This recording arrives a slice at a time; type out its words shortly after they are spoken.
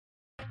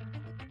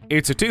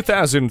It's a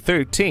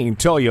 2013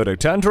 Toyota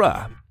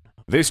Tundra.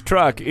 This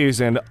truck is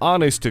an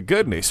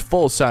honest-to-goodness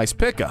full-size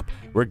pickup,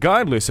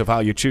 regardless of how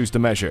you choose to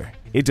measure.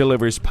 It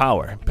delivers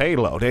power,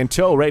 payload, and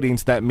tow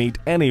ratings that meet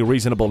any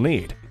reasonable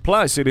need.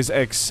 Plus, it is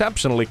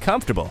exceptionally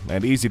comfortable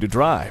and easy to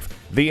drive.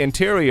 The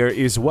interior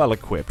is well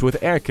equipped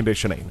with air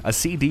conditioning, a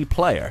CD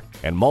player,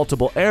 and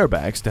multiple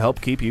airbags to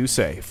help keep you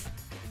safe.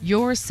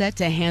 You're set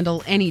to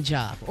handle any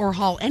job or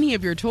haul any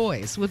of your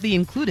toys with the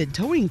included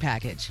towing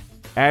package.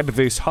 Add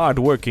this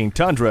hard-working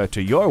Tundra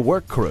to your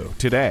work crew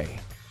today.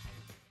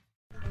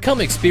 Come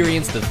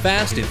experience the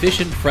fast,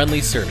 efficient, friendly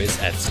service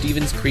at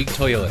Stevens Creek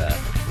Toyota.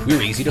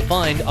 We're easy to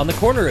find on the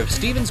corner of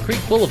Stevens Creek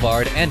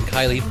Boulevard and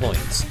Kiley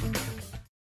Points.